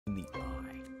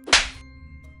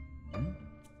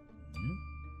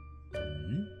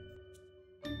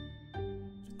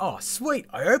Oh sweet,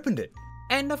 I opened it.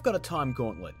 And I've got a time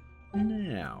gauntlet.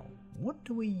 Now, what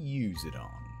do we use it on?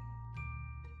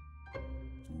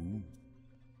 Ooh,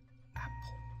 apple.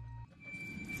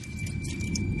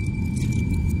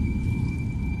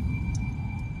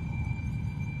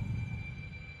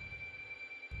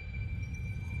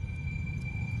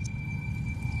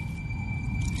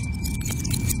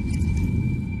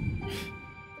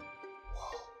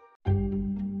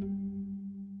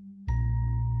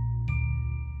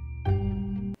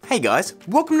 Hey guys,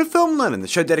 welcome to Film Learnin, the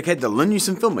show dedicated to learning you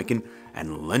some filmmaking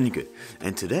and learning good.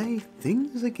 And today,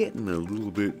 things are getting a little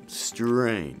bit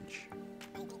strange.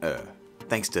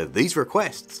 Thanks to these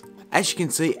requests. As you can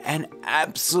see, an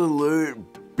absolute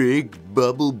big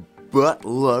bubble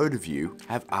buttload of you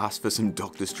have asked for some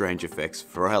Doctor Strange effects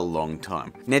for a long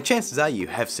time. Now chances are you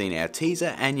have seen our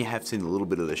teaser and you have seen a little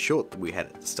bit of the short that we had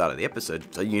at the start of the episode,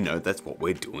 so you know that's what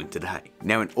we're doing today.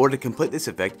 Now in order to complete this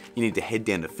effect, you need to head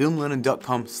down to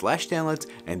filmlearnin.com/downloads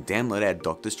and download our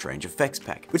Doctor Strange effects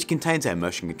pack, which contains our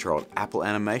motion controlled Apple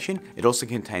animation. It also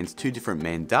contains two different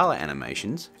Mandala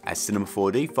animations, a Cinema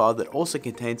 4D file that also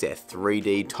contains our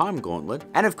 3D time gauntlet,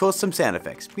 and of course some sound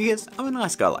effects, because I'm a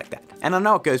nice guy like that. And I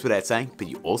know it goes without saying, but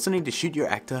you also need to shoot your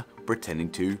actor pretending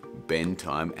to bend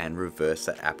time and reverse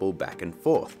that apple back and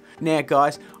forth. Now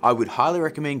guys, I would highly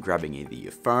recommend grabbing either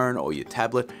your phone or your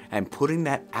tablet and putting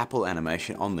that apple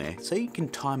animation on there so you can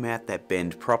time out that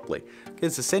bend properly.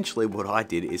 Because essentially what I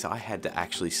did is I had to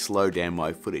actually slow down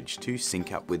my footage to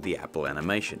sync up with the apple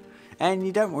animation. And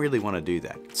you don't really want to do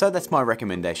that. So that's my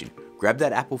recommendation. Grab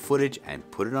that Apple footage and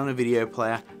put it on a video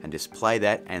player and just play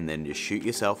that and then just shoot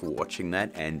yourself watching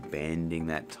that and bending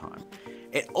that time.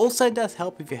 It also does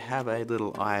help if you have a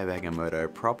little Eye of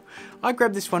Agamotto prop. I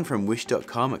grabbed this one from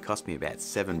wish.com, it cost me about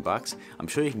 $7. I'm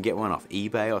sure you can get one off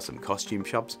eBay or some costume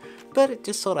shops, but it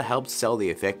just sort of helps sell the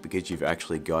effect because you've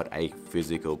actually got a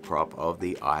physical prop of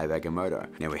the Eye of Agamotto.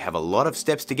 Now we have a lot of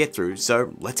steps to get through,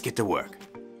 so let's get to work.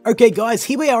 Okay guys,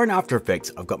 here we are in After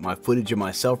Effects. I've got my footage of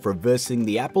myself reversing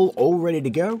the apple all ready to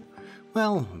go.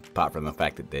 Well, apart from the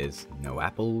fact that there's no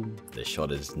apple, the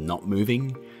shot is not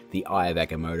moving, the Eye of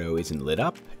Agamoto isn't lit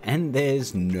up, and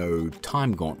there's no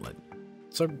time gauntlet.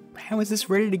 So how is this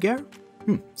ready to go?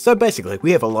 So basically,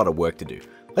 we have a lot of work to do.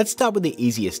 Let's start with the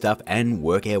easier stuff and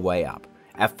work our way up.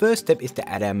 Our first step is to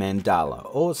add our mandala,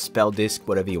 or spell disc,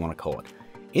 whatever you want to call it.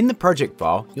 In the project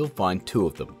file, you'll find two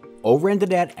of them, all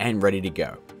rendered out and ready to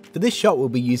go. For this shot, we'll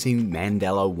be using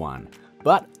Mandala 1,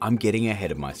 but I'm getting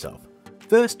ahead of myself.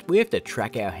 First, we have to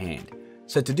track our hand.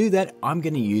 So to do that, I'm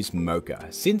going to use Mocha,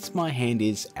 since my hand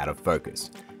is out of focus.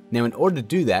 Now in order to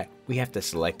do that, we have to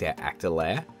select our actor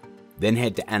layer, then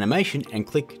head to animation and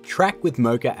click Track with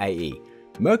Mocha AE.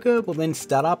 Mocha will then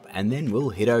start up and then we'll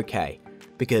hit OK.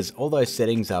 Because all those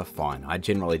settings are fine, I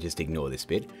generally just ignore this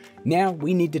bit. Now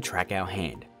we need to track our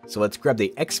hand. So let's grab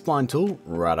the X-Spline tool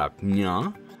right up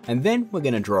here, and then we're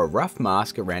going to draw a rough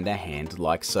mask around our hand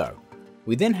like so.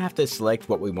 We then have to select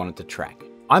what we want it to track.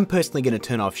 I'm personally going to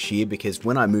turn off shear because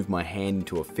when I move my hand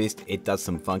into a fist, it does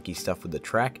some funky stuff with the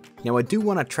track. Now I do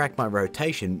want to track my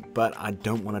rotation, but I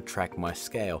don't want to track my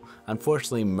scale.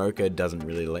 Unfortunately, Mocha doesn't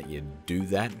really let you do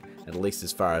that, at least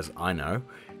as far as I know.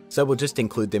 So we'll just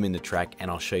include them in the track and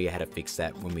I'll show you how to fix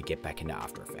that when we get back into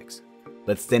After Effects.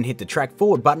 Let's then hit the track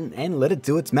forward button and let it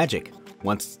do its magic.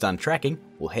 Once it's done tracking,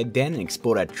 we'll head down and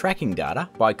export our tracking data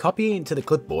by copying it to the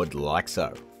clipboard like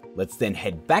so. Let's then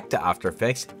head back to After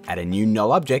Effects, add a new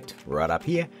null object right up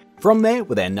here. From there,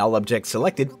 with our null object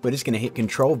selected, we're just going to hit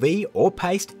Ctrl V or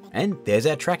paste, and there's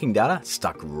our tracking data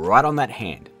stuck right on that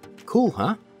hand. Cool,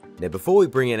 huh? Now before we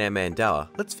bring in our mandala,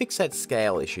 let's fix that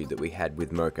scale issue that we had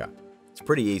with Mocha. It's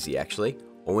pretty easy actually.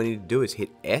 All we need to do is hit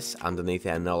S underneath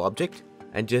our null object,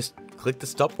 and just click the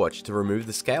stopwatch to remove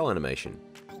the scale animation.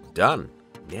 Done.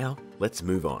 Now let's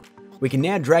move on. We can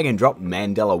now drag and drop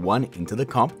Mandala 1 into the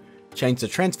comp, change the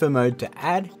transfer mode to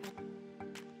add,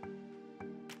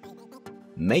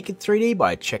 make it 3D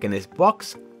by checking this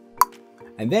box,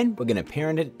 and then we're going to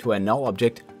parent it to our null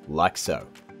object like so.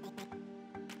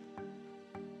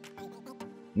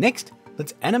 Next,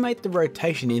 let's animate the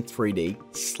rotation in 3D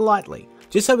slightly,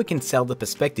 just so we can sell the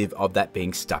perspective of that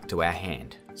being stuck to our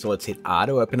hand. So let's hit R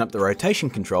to open up the rotation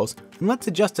controls, and let's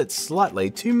adjust it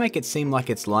slightly to make it seem like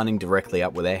it's lining directly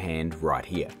up with our hand right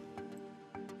here.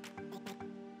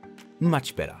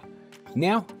 Much better.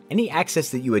 Now, any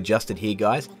axis that you adjusted here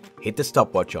guys, hit the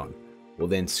stopwatch on. We'll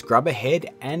then scrub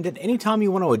ahead, and at any time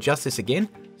you want to adjust this again,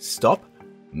 stop,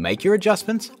 make your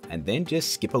adjustments, and then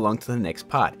just skip along to the next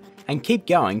part. And keep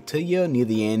going till you're near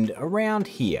the end around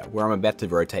here, where I'm about to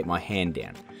rotate my hand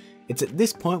down. It's at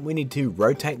this point we need to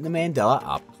rotate the mandala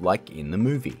up like in the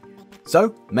movie.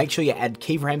 So make sure you add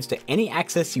keyframes to any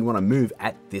axis you want to move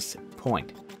at this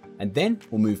point. And then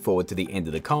we'll move forward to the end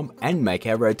of the comp and make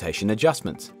our rotation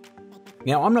adjustments.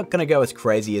 Now I'm not going to go as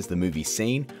crazy as the movie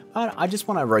scene, but I just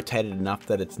want to rotate it enough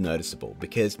that it's noticeable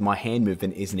because my hand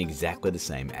movement isn't exactly the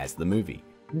same as the movie.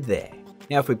 There.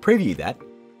 Now if we preview that,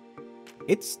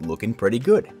 it's looking pretty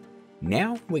good.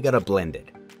 Now we got to blend it.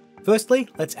 Firstly,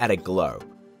 let's add a glow.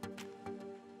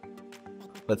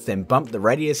 Let's then bump the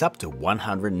radius up to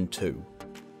 102.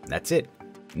 That's it.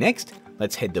 Next,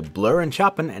 let's head to blur and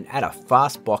sharpen and add a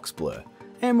fast box blur.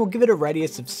 And we'll give it a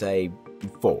radius of say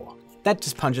 4. That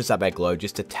just punches up our glow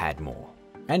just a tad more.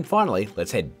 And finally,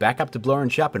 let's head back up to blur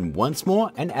and sharpen once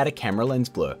more and add a camera lens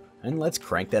blur. And let's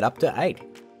crank that up to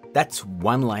 8. That's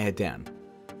one layer down.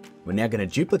 We're now going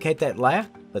to duplicate that layer.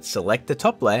 Let's select the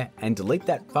top layer and delete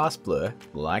that fast blur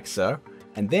like so.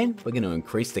 And then we're going to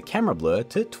increase the camera blur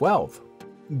to 12.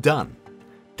 Done.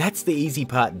 That's the easy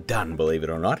part done, believe it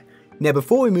or not. Now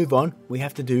before we move on, we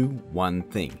have to do one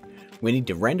thing. We need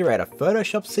to render out a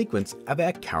Photoshop sequence of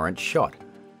our current shot.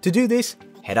 To do this,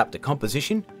 head up to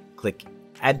Composition, click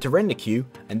Add to Render Queue,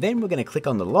 and then we're going to click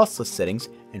on the lossless settings,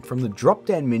 and from the drop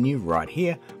down menu right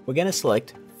here, we're going to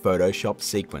select Photoshop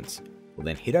Sequence. We'll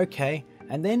then hit OK,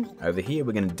 and then over here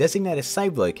we're going to designate a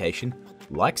save location,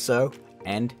 like so,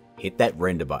 and hit that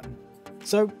render button.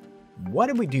 So why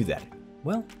did we do that?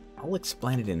 Well, I'll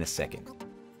explain it in a second.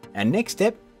 Our next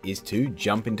step is to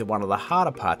jump into one of the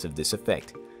harder parts of this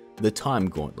effect, the time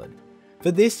gauntlet. For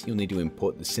this, you'll need to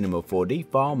import the Cinema 4D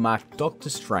file marked Doctor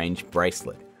Strange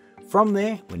Bracelet. From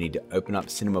there, we need to open up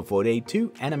Cinema 4D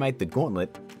to animate the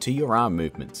gauntlet to your arm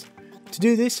movements. To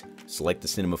do this, select the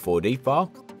Cinema 4D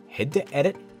file, head to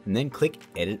Edit, and then click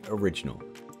Edit Original.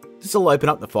 This will open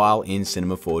up the file in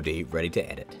Cinema 4D ready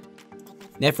to edit.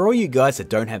 Now for all you guys that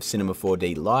don't have Cinema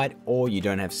 4D Lite or you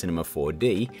don't have Cinema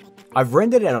 4D, I've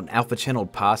rendered out an alpha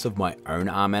channeled pass of my own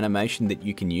arm animation that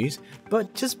you can use,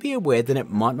 but just be aware that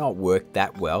it might not work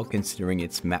that well considering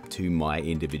it's mapped to my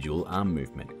individual arm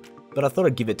movement. But I thought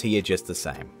I'd give it to you just the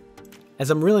same, as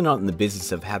I'm really not in the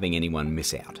business of having anyone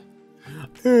miss out.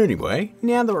 Anyway,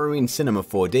 now that we're in Cinema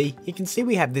 4D, you can see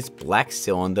we have this black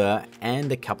cylinder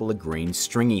and a couple of green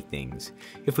stringy things.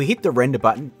 If we hit the render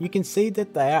button, you can see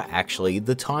that they are actually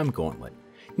the time gauntlet.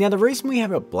 Now the reason we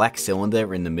have a black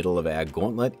cylinder in the middle of our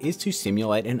gauntlet is to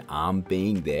simulate an arm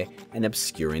being there and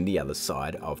obscuring the other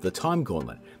side of the time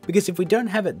gauntlet. Because if we don't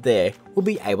have it there, we'll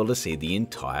be able to see the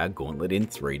entire gauntlet in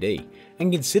 3D.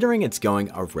 And considering it's going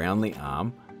around the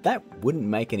arm, that wouldn't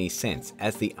make any sense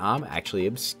as the arm actually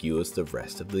obscures the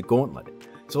rest of the gauntlet.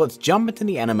 So let's jump into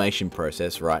the animation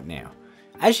process right now.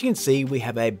 As you can see, we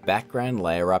have a background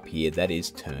layer up here that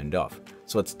is turned off.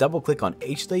 So let's double click on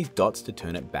each of these dots to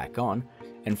turn it back on.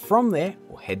 And from there,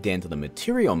 we'll head down to the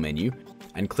material menu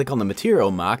and click on the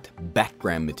material marked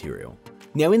background material.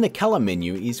 Now in the color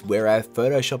menu is where our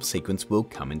Photoshop sequence will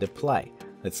come into play.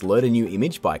 Let's load a new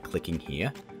image by clicking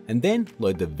here, and then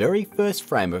load the very first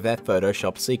frame of our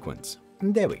Photoshop sequence.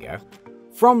 And there we go.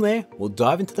 From there, we'll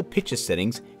dive into the picture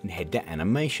settings and head to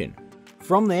animation.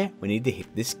 From there, we need to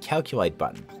hit this calculate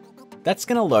button. That's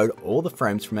going to load all the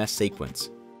frames from our sequence.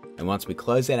 And once we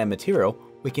close out our material,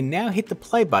 we can now hit the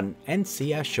play button and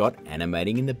see our shot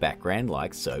animating in the background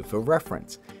like so for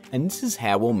reference. And this is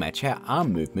how we'll match our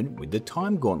arm movement with the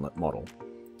time gauntlet model.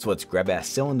 So let's grab our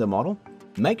cylinder model,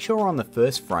 make sure we're on the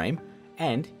first frame,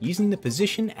 and using the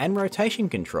position and rotation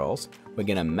controls, we're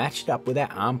going to match it up with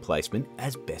our arm placement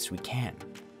as best we can.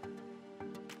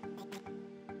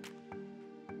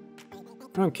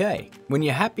 Okay, when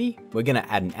you're happy, we're going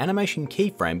to add an animation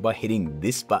keyframe by hitting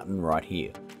this button right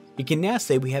here. You can now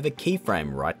see we have a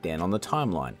keyframe right down on the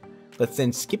timeline. Let's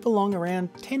then skip along around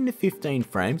 10 to 15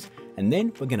 frames, and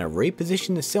then we're going to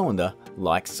reposition the cylinder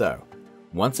like so.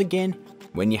 Once again,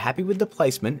 when you're happy with the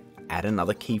placement, add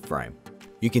another keyframe.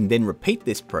 You can then repeat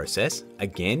this process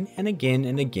again and again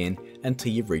and again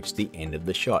until you reach the end of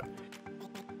the shot.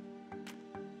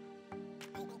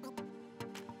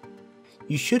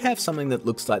 You should have something that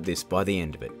looks like this by the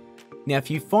end of it. Now if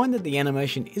you find that the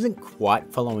animation isn't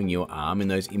quite following your arm in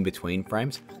those in-between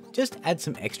frames, just add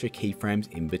some extra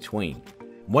keyframes in between.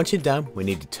 Once you're done, we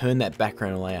need to turn that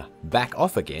background layer back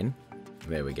off again.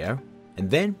 There we go. And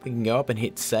then we can go up and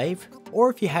hit save, or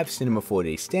if you have Cinema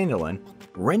 4D standalone,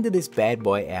 render this bad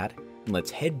boy out and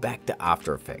let's head back to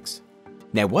After Effects.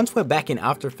 Now once we're back in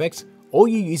After Effects, all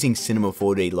you using Cinema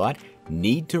 4D Lite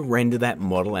need to render that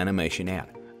model animation out.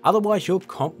 Otherwise your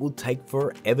comp will take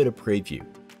forever to preview.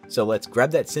 So let's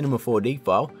grab that Cinema 4D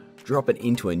file, drop it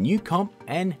into a new comp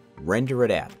and render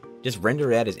it out. Just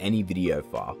render it out as any video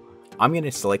file. I'm going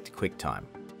to select QuickTime.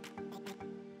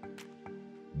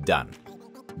 Done.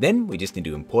 Then we just need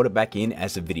to import it back in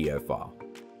as a video file.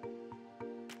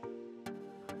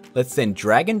 Let's then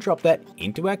drag and drop that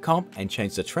into our comp and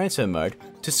change the transfer mode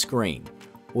to screen.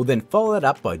 We'll then follow that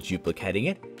up by duplicating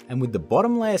it, and with the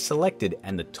bottom layer selected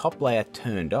and the top layer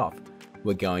turned off,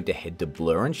 we're going to head to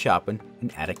blur and sharpen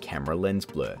and add a camera lens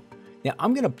blur. Now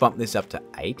I'm going to bump this up to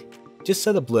 8, just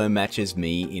so the blur matches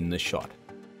me in the shot.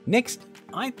 Next,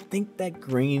 I think that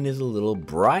green is a little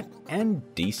bright and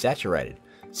desaturated.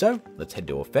 So let's head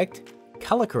to Effect,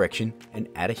 Color Correction, and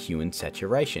add a hue and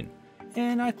saturation.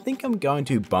 And I think I'm going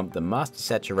to bump the master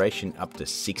saturation up to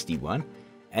 61,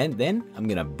 and then I'm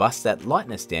going to bust that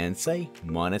lightness down, say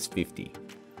 -50.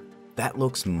 That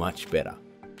looks much better.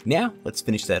 Now let's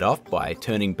finish that off by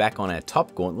turning back on our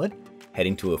top gauntlet,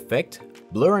 heading to Effect,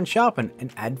 Blur and Sharpen,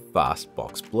 and add Fast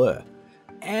Box Blur.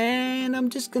 And I'm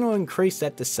just going to increase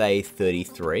that to say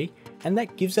 33, and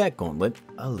that gives our gauntlet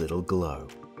a little glow.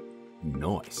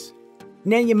 Nice.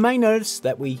 Now you may notice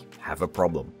that we have a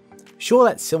problem. Sure,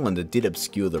 that cylinder did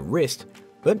obscure the wrist,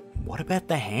 but what about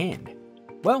the hand?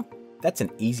 Well, that's an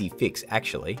easy fix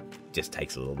actually, it just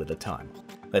takes a little bit of time.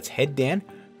 Let's head down,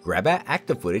 grab our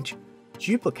actor footage,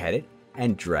 duplicate it,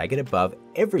 and drag it above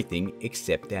everything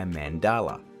except our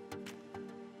mandala.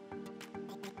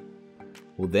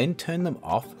 We'll then turn them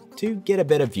off to get a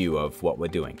better view of what we're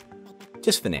doing,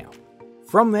 just for now.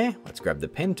 From there, let's grab the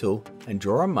pen tool and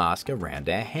draw a mask around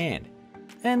our hand,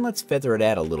 and let's feather it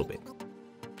out a little bit.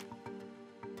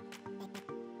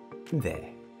 There.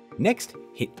 Next,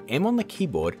 hit M on the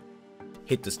keyboard,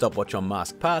 hit the stopwatch on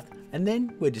mask path, and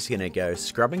then we're just going to go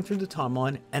scrubbing through the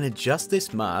timeline and adjust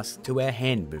this mask to our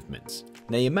hand movements.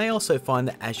 Now you may also find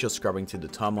that as you're scrubbing through the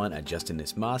timeline adjusting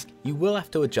this mask, you will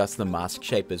have to adjust the mask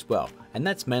shape as well, and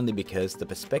that's mainly because the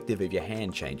perspective of your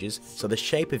hand changes, so the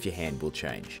shape of your hand will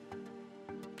change.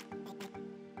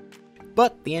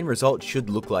 But the end result should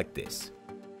look like this.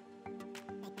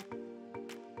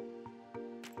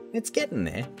 It's getting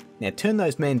there. Now turn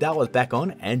those mandalas back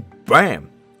on and BAM!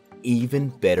 Even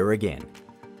better again.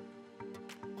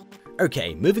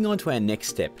 Okay, moving on to our next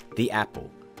step, the apple.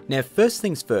 Now first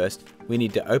things first, we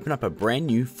need to open up a brand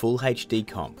new Full HD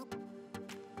comp.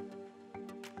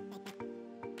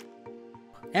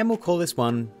 And we'll call this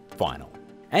one Final.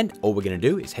 And all we're going to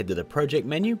do is head to the project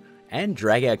menu and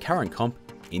drag our current comp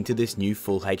into this new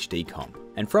Full HD comp.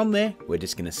 And from there, we're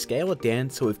just going to scale it down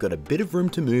so we've got a bit of room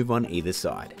to move on either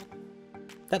side.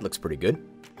 That looks pretty good.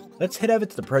 Let's head over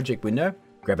to the project window,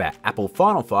 grab our Apple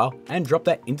Final file, and drop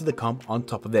that into the comp on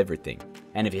top of everything.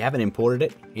 And if you haven't imported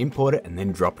it, import it and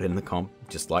then drop it in the comp,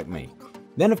 just like me.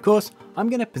 Then of course, I'm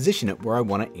going to position it where I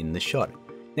want it in the shot.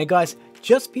 Now guys,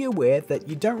 just be aware that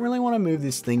you don't really want to move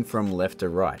this thing from left to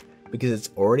right, because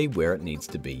it's already where it needs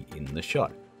to be in the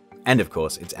shot. And of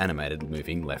course, it's animated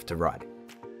moving left to right.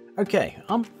 Okay,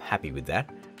 I'm happy with that.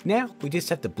 Now, we just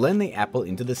have to blend the apple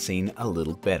into the scene a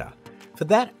little better. For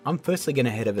that, I'm firstly going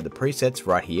to head over to the presets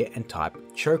right here and type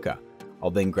choker. I'll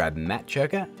then grab matte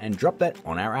choker and drop that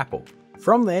on our apple.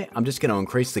 From there, I'm just going to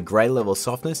increase the grey level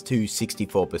softness to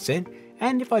 64%,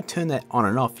 and if I turn that on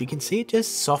and off, you can see it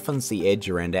just softens the edge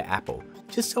around our apple,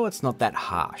 just so it's not that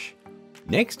harsh.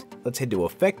 Next, let's head to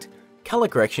Effect, Color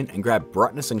Correction, and grab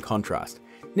Brightness and Contrast.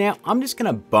 Now, I'm just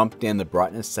going to bump down the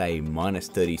brightness, say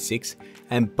 -36,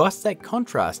 and bust that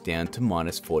contrast down to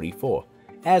 -44.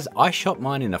 As I shot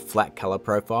mine in a flat color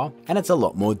profile, and it's a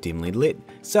lot more dimly lit,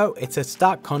 so it's a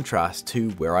stark contrast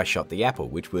to where I shot the apple,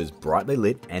 which was brightly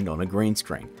lit and on a green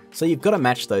screen. So you've got to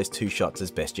match those two shots as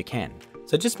best you can.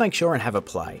 So just make sure and have a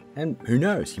play, and who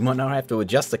knows, you might not have to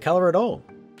adjust the color at all.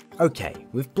 Okay,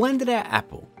 we've blended our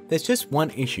apple. There's just one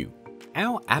issue.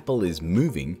 Our apple is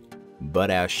moving,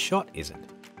 but our shot isn't.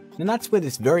 And that's where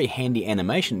this very handy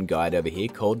animation guide over here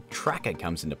called Tracker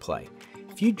comes into play.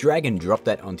 If you drag and drop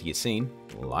that onto your scene,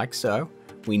 like so,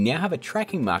 we now have a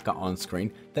tracking marker on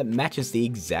screen that matches the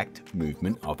exact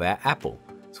movement of our apple.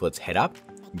 So let's head up,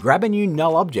 grab a new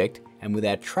null object, and with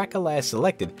our tracker layer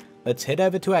selected, let's head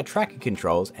over to our tracker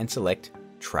controls and select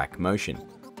Track Motion.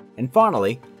 And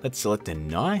finally, let's select a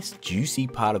nice juicy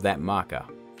part of that marker.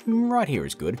 Right here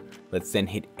is good. Let's then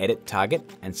hit Edit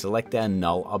Target and select our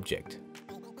null object.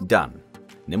 Done.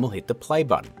 And then we'll hit the play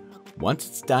button. Once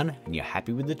it's done and you're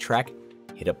happy with the track,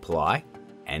 hit Apply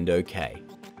and OK.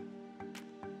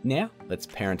 Now let's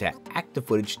parent our actor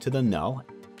footage to the null.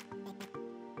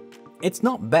 It's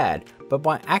not bad, but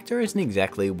my actor isn't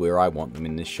exactly where I want them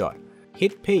in this shot.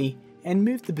 Hit P and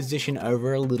move the position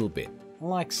over a little bit,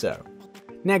 like so.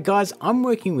 Now guys, I'm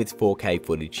working with 4K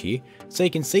footage here, so you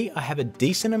can see I have a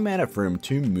decent amount of room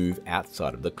to move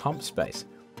outside of the comp space.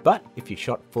 But if you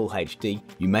shot full HD,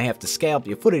 you may have to scale up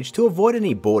your footage to avoid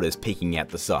any borders peeking out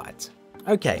the sides.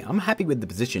 Okay, I'm happy with the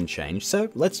position change, so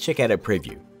let's check out a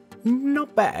preview.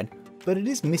 Not bad, but it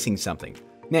is missing something.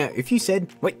 Now, if you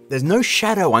said, wait, there's no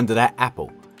shadow under that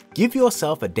apple, give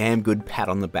yourself a damn good pat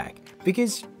on the back,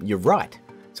 because you're right.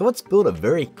 So let's build a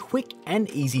very quick and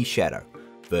easy shadow.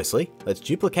 Firstly, let's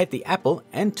duplicate the apple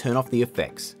and turn off the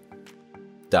effects.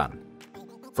 Done.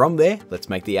 From there, let's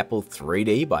make the apple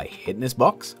 3D by hitting this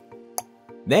box.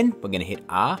 Then we're going to hit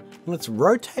R and let's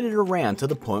rotate it around to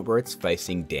the point where it's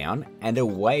facing down and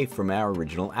away from our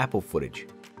original apple footage.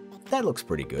 That looks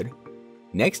pretty good.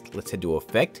 Next, let's head to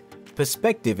Effect,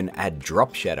 Perspective and add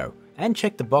Drop Shadow and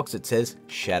check the box that says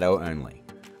Shadow Only.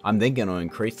 I'm then going to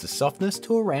increase the softness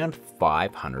to around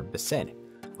 500%.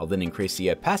 I'll then increase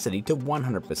the opacity to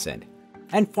 100%.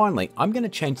 And finally, I'm going to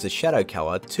change the shadow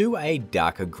color to a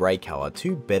darker grey color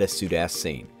to better suit our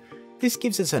scene. This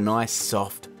gives us a nice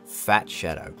soft, fat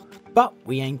shadow, but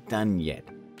we ain't done yet.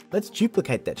 Let's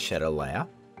duplicate that shadow layer.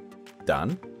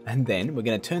 Done. And then we're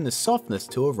going to turn the softness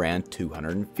to around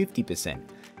 250%.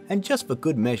 And just for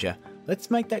good measure, let's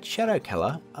make that shadow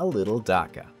color a little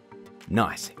darker.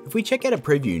 Nice. If we check out a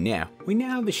preview now, we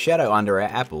now have a shadow under our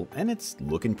apple and it's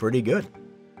looking pretty good.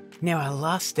 Now our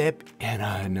last step, and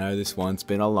I know this one's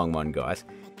been a long one guys,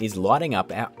 is lighting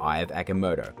up our eye of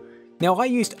Agamotto. Now I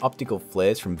used optical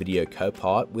flares from Video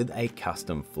Copilot with a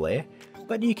custom flare,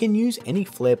 but you can use any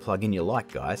flare plugin you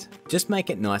like guys. Just make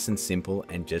it nice and simple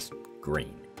and just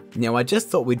green. Now I just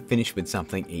thought we'd finish with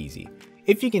something easy.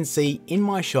 If you can see in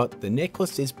my shot, the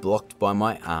necklace is blocked by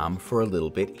my arm for a little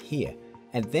bit here,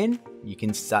 and then you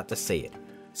can start to see it.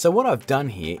 So what I've done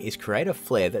here is create a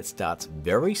flare that starts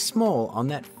very small on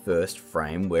that first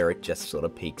frame where it just sort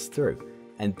of peeks through,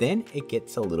 and then it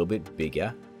gets a little bit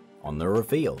bigger on the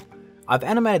reveal. I've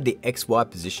animated the XY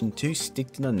position to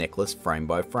stick to the necklace frame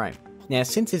by frame. Now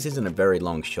since this isn't a very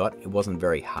long shot, it wasn't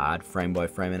very hard frame by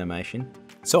frame animation,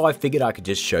 so I figured I could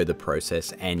just show the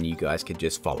process and you guys could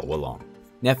just follow along.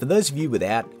 Now for those of you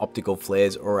without optical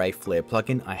flares or a flare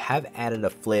plugin, I have added a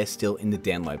flare still in the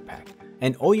download pack.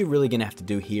 And all you're really going to have to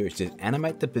do here is just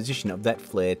animate the position of that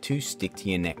flare to stick to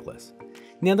your necklace.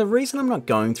 Now the reason I'm not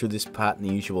going through this part in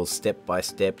the usual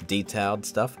step-by-step detailed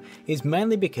stuff is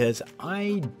mainly because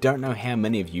I don't know how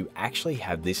many of you actually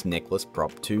have this necklace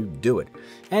prop to do it.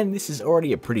 And this is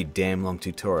already a pretty damn long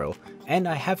tutorial, and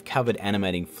I have covered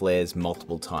animating flares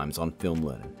multiple times on Film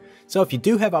Learnin. So if you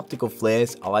do have optical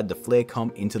flares, I'll add the flare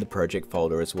comp into the project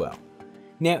folder as well.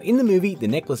 Now in the movie, the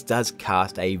necklace does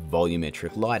cast a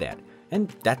volumetric light out, and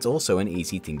that's also an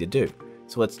easy thing to do.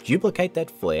 So let's duplicate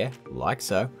that flare, like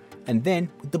so, and then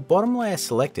with the bottom layer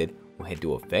selected, we'll head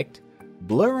to Effect,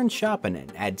 Blur and Sharpen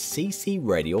and add CC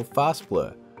Radial Fast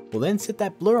Blur. We'll then set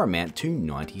that blur amount to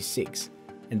 96.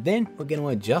 And then we're going to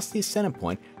adjust this center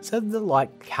point so that the light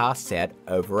casts out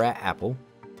over our apple.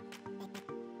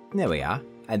 There we are.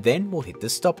 And then we'll hit the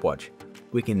stopwatch.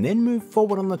 We can then move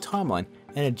forward on the timeline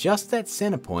and adjust that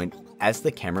center point as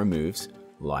the camera moves,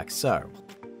 like so.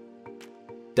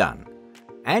 Done.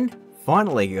 And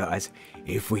finally guys,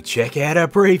 if we check out our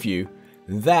preview,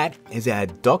 that is our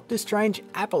Doctor Strange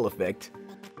apple effect.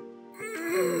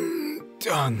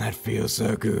 Done, that feels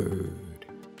so good.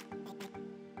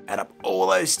 Add up all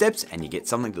those steps and you get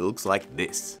something that looks like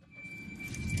this.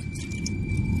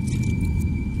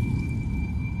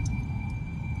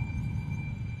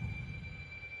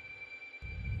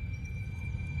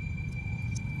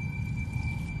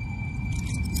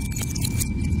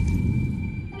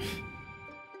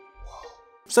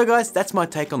 So guys, that's my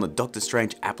take on the Doctor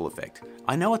Strange apple effect.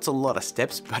 I know it's a lot of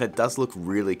steps, but it does look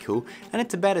really cool, and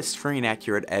it's about as screen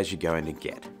accurate as you're going to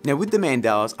get. Now with the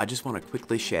mandalas, I just want to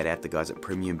quickly shout out the guys at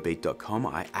premiumbeat.com.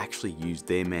 I actually used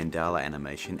their mandala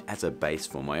animation as a base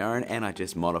for my own, and I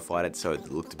just modified it so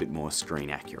it looked a bit more screen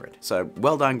accurate. So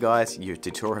well done guys, your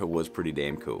tutorial was pretty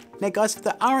damn cool. Now guys, if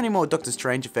there are any more Doctor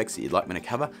Strange effects that you'd like me to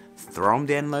cover, throw them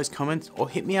down in those comments or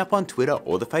hit me up on Twitter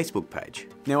or the Facebook page.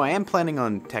 Now I am planning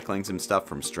on tackling some stuff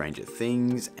from Stranger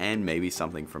Things and maybe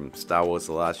something from Star Wars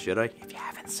The Last Jedi. If you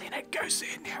haven't seen it, go see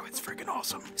it now, it's freaking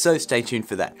awesome. So stay tuned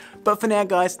for that. But for now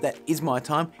guys, that is my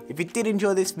time. If you did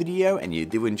enjoy this video and you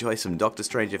do enjoy some Doctor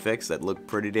Strange effects that look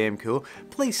pretty damn cool,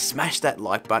 please smash that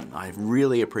like button, I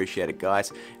really appreciate it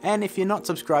guys. And if you're not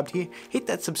subscribed here, hit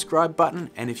that subscribe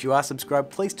button, and if you are subscribed,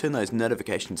 please turn those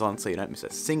notifications on so you don't miss a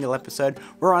single episode.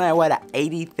 We're on our way to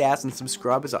 80,000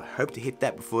 subscribers. I hope to hit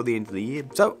that before the end of the year,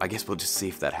 so I guess we'll just see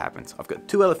if that happens. I've got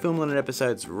 2 other Film Learnin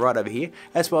episodes right over here,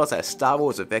 as well as our Star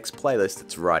Wars effects playlist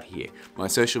that's right here. My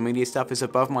social media stuff is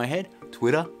above my head,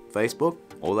 Twitter, Facebook,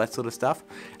 all that sort of stuff.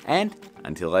 And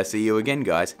until I see you again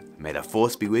guys, may the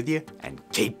Force be with you and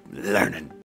keep learning.